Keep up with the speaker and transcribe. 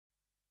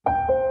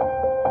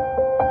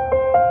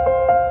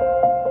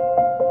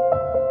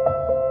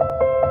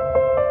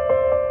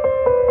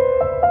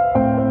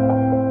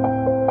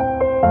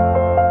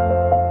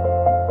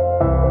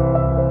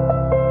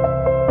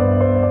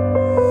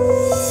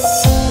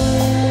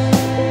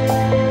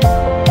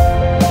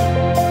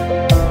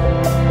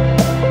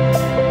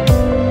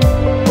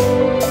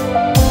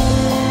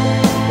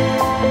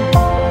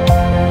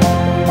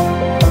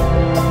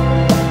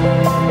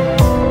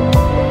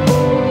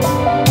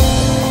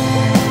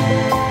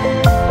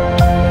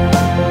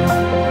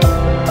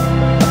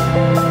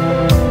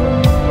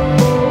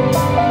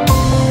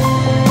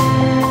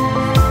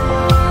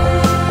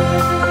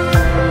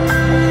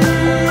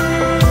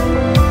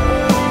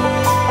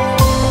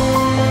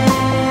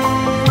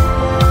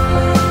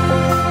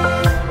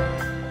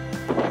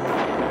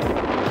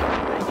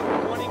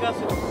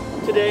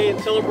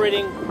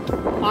celebrating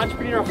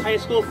Entrepreneur High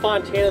School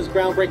Fontana's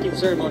groundbreaking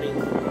ceremony.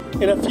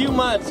 In a few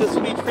months, this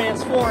will be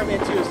transformed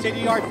into a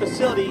state-of-the-art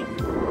facility.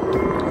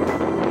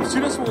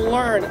 Students will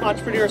learn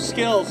entrepreneur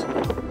skills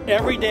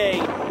every day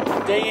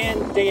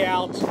in, day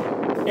out,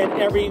 in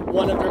every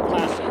one of their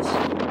classes.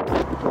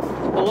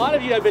 A lot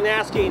of you have been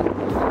asking,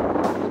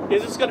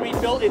 is this going to be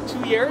built in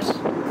 2 years?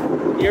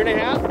 Year and a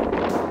half?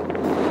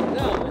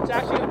 No, it's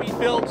actually going to be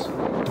built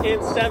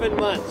in 7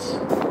 months.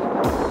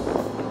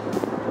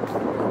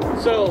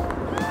 So,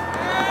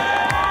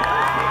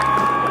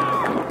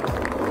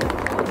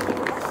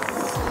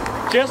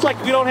 just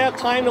like we don't have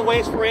time to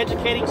waste for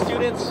educating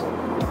students,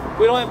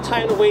 we don't have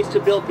time to waste to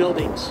build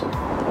buildings.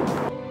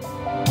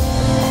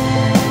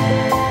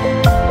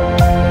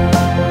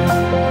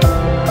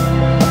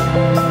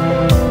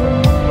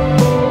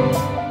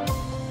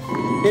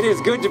 It is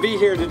good to be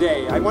here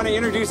today. I want to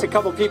introduce a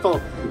couple people.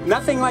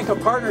 Nothing like a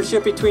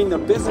partnership between the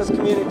business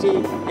community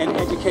and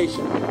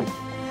education.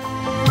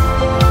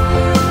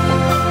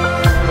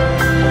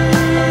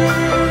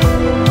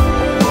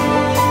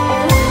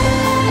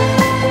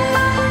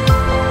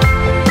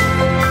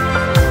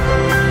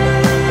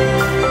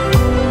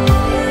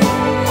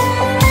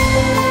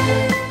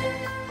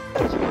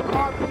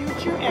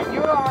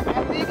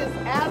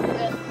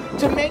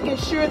 To making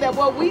sure that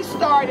what we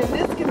start in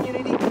this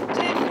community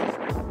continues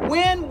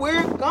when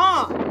we're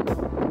gone.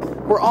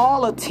 We're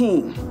all a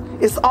team.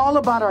 It's all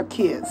about our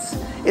kids.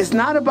 It's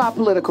not about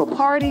political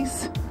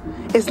parties.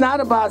 It's not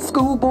about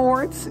school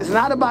boards. It's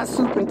not about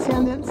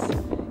superintendents.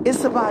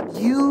 It's about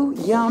you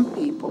young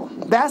people.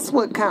 That's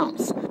what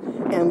counts.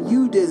 And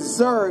you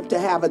deserve to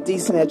have a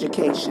decent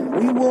education.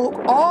 We will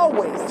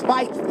always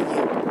fight for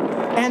you.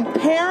 And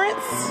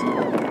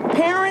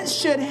parents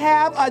should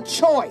have a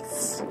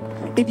choice.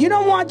 If you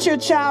don't want your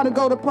child to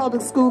go to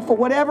public school for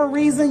whatever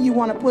reason, you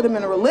want to put them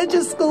in a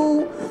religious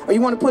school or you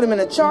want to put them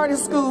in a charter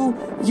school,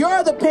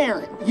 you're the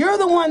parent. You're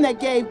the one that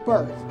gave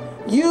birth.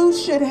 You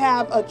should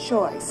have a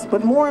choice.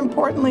 But more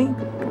importantly,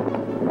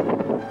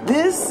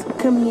 this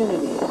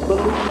community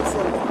believes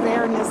in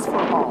fairness for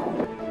all.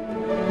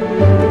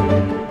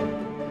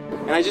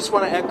 And I just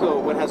want to echo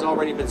what has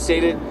already been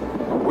stated.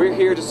 We're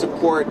here to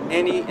support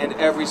any and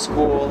every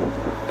school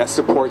that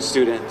supports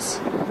students.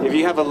 If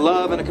you have a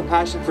love and a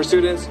compassion for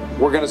students,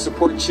 we're going to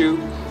support you.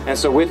 And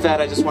so with that,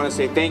 I just want to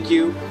say thank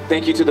you.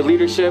 Thank you to the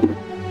leadership.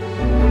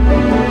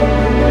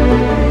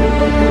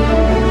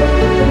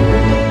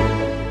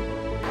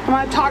 I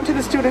want to talk to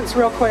the students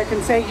real quick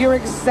and say you're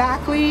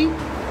exactly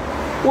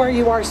where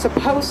you are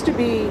supposed to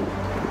be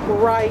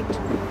right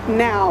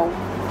now.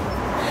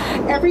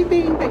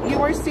 Everything that you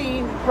are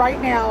seeing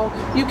right now,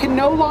 you can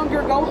no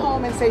longer go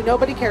home and say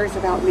nobody cares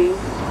about me.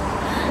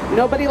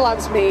 Nobody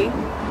loves me.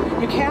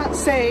 You can't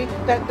say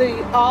that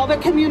all the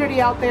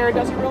community out there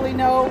doesn't really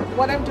know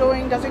what I'm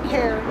doing, doesn't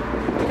care.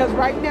 Because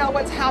right now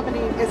what's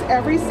happening is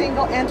every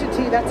single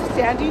entity that's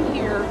standing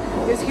here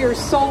is here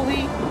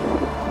solely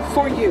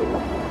for you.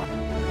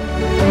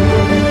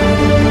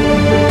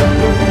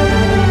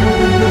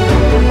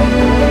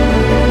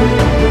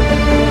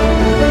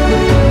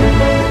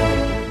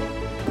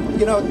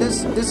 You know,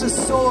 this is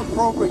so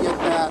appropriate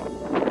that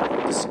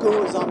the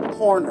school is on the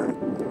corner,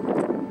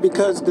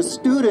 because the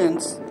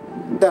students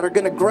that are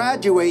going to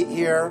graduate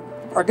here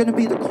are going to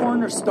be the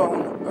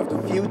cornerstone of the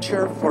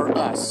future for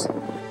us.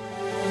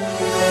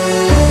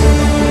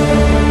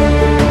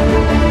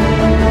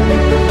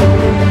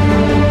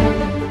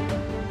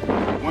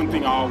 One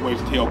thing I always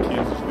tell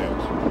kids is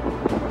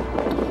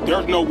this: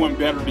 there's no one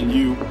better than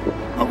you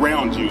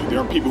around you. There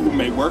are people who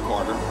may work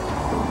harder.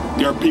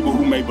 There are people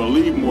who may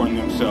believe more in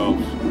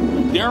themselves.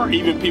 There are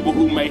even people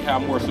who may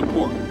have more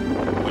support.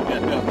 But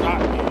that does not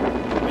mean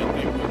that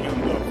they will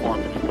end up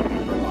farther than you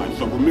in your life.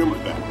 So remember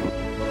that.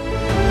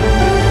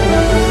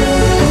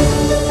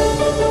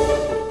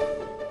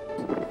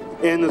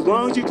 And as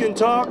long as you can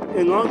talk,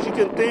 as long as you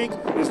can think,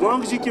 as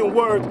long as you can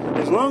work,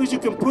 as long as you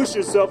can push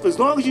yourself, as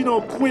long as you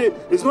don't quit,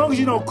 as long as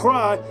you don't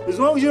cry, as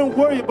long as you don't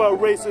worry about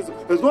racism,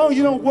 as long as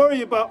you don't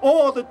worry about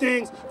all the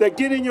things that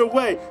get in your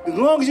way, as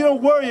long as you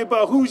don't worry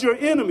about who's your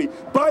enemy,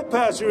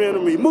 bypass your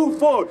enemy, move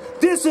forward.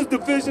 This is the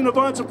vision of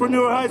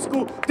Entrepreneur High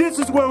School. This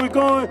is where we're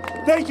going.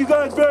 Thank you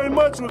guys very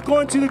much. We're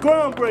going to the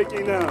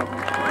groundbreaking now.